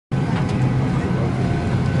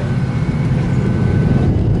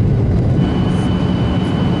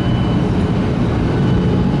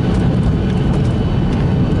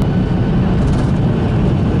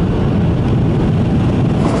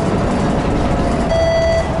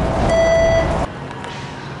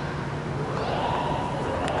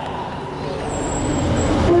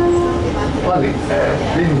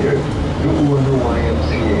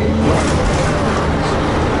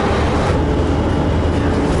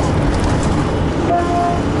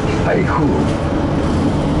Taihu.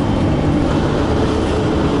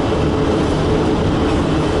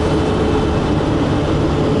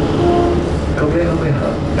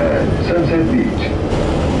 Kamehameha and Sunset Beach.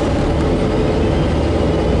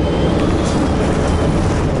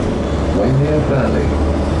 Waimea Valley.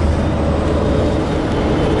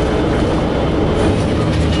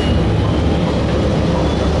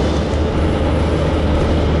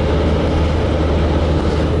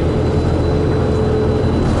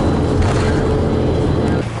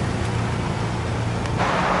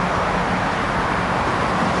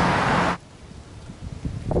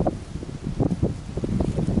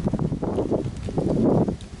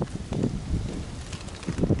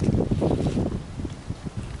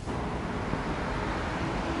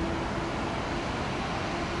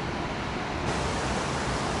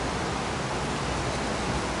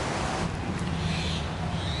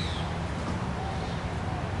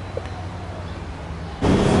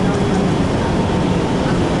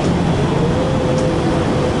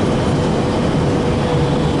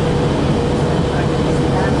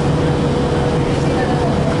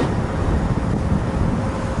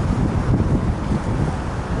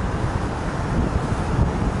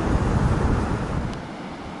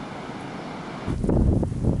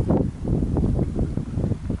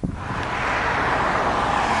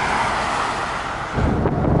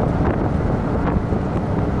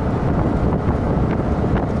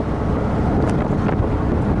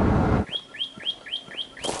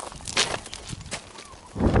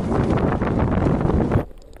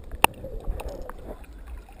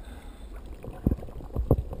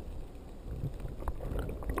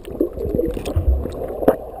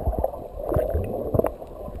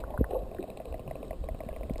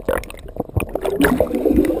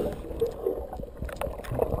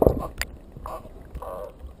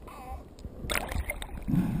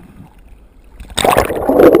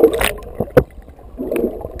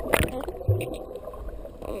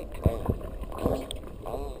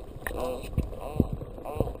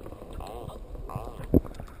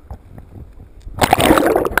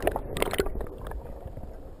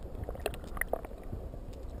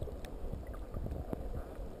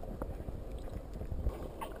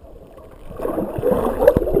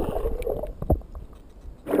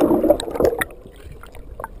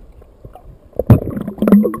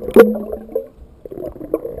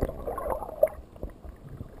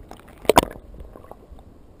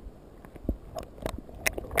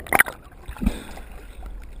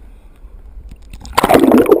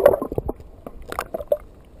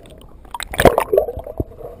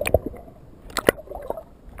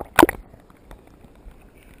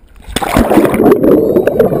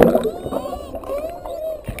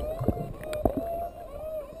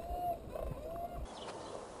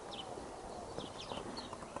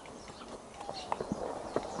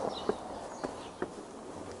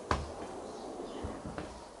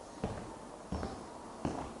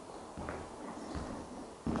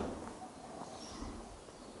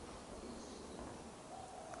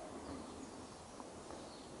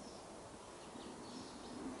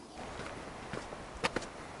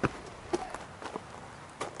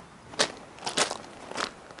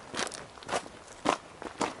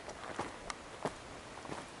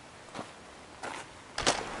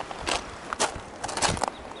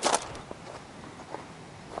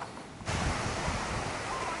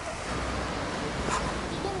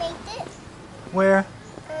 Where?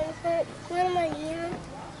 Where am I here?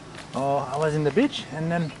 Oh, I was in the beach and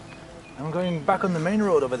then I'm going back on the main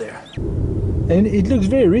road over there. And it looks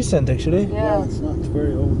very recent actually. Yeah, It's not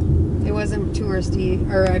very old. it wasn't touristy,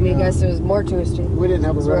 or I mean, I guess it was more touristy. We didn't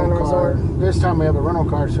have a We're on rental a car. resort. This time we have a rental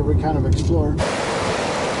car, so we kind of explore.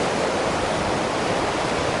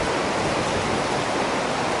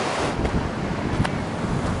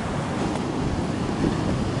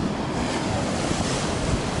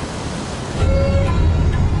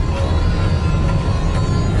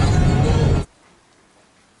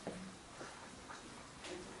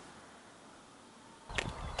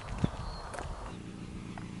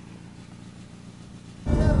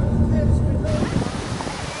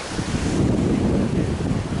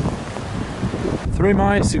 Three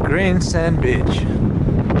miles to Green Sand Beach.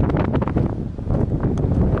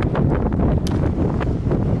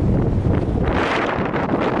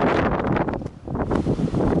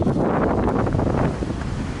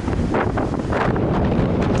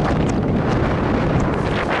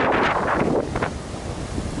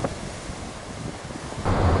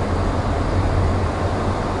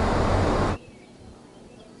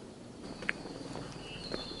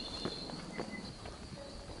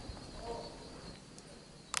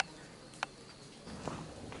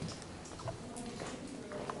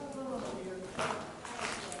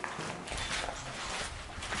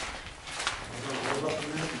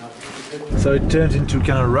 So it turns into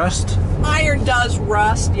kind of rust. Iron does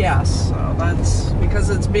rust, yes. So that's because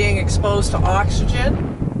it's being exposed to oxygen.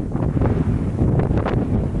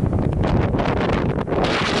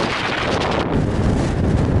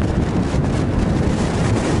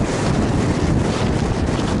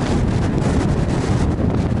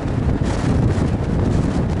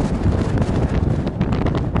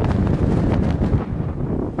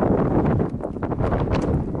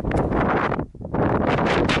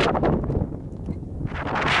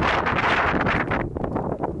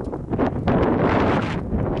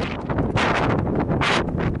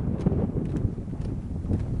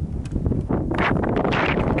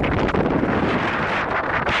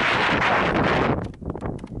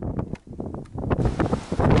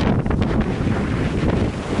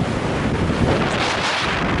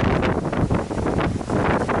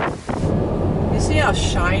 See how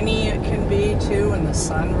shiny it can be too when the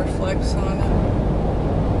sun reflects on it?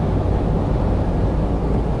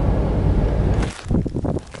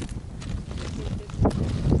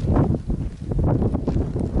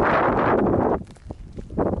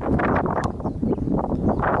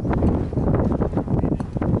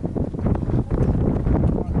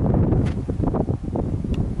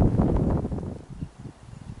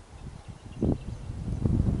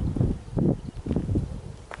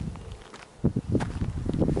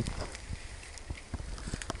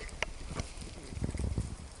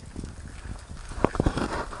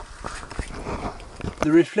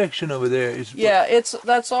 The reflection over there is... Yeah,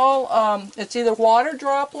 that's all. It's either water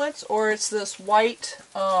droplets or it's this white.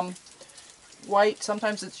 White.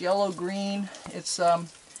 Sometimes it's yellow green. It's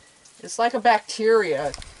like a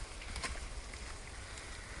bacteria.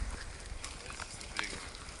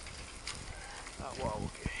 Oh, wow,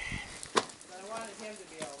 okay. I wanted him to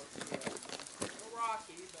be able to see it. A little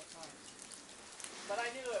rocky, but I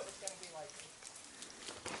knew it was going to be like this.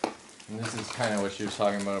 And this is kind of what she was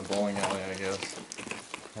talking about, a bowling alley, I guess.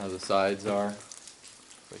 How the sides are,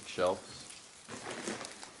 like shelves.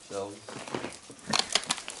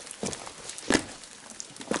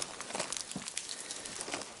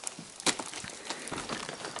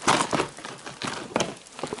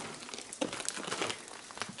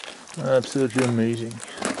 Absolutely amazing.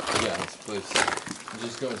 Yeah, this place it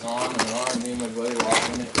just goes on and on. Me and my buddy walked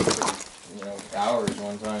in it for, hours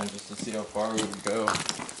one time just to see how far we would go.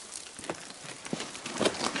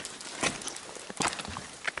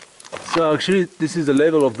 So actually, this is the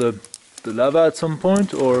level of the lava at some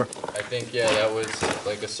point, or? I think, yeah, that was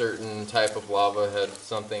like a certain type of lava had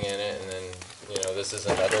something in it, and then, this is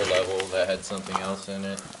another level that had something else in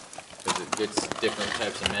it. Because it gets different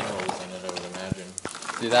types of minerals in it, I would imagine.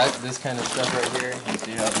 See this kind of stuff right here? You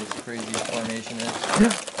see how this crazy formation is?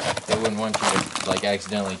 Yeah. They wouldn't want you to, like,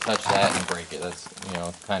 accidentally touch that and break it. That's,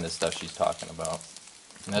 the kind of stuff she's talking about.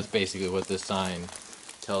 And that's basically what this sign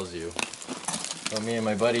tells you. What me and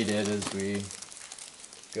my buddy did is we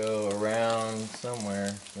go around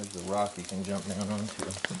somewhere. There's a rock you can jump down onto.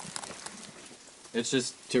 It's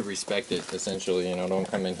just to respect it, essentially, don't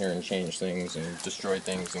come in here and change things and destroy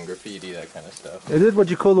things and graffiti, that kind of stuff. Is it what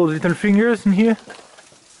you call those little fingers in here?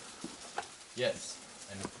 Yes,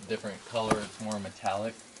 and different color, it's more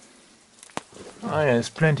metallic. Oh yeah, there's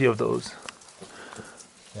plenty of those.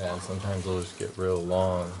 Yeah, and sometimes they'll just get real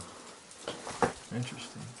long.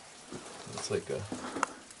 Interesting. It's like a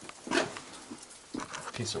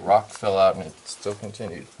piece of rock fell out and it still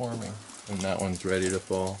continued forming. And that one's ready to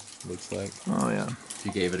fall, looks like. Oh yeah. If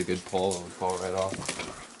you gave it a good pull, it would fall right off.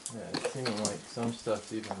 Yeah, it's seeming like some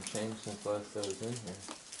stuff's even changed since last I was in here.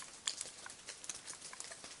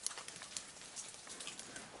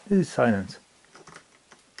 This is silence.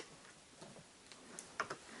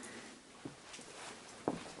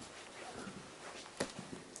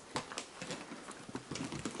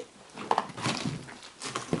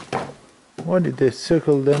 Why did they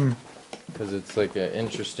circle them? Because it's like an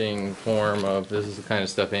interesting form of, this is the kind of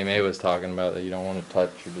stuff Amy was talking about that you don't want to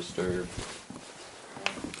touch or disturb.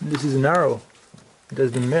 This is an arrow. It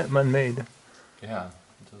has been man-made. Yeah,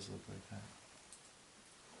 it does look like that.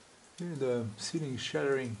 Here the ceiling is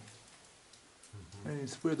shattering. And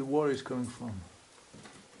it's where the water is coming from.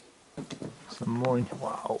 Some more in,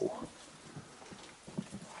 wow.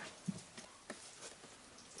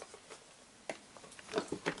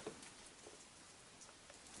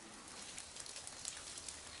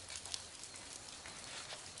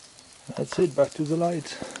 That's it, back to the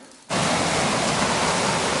light.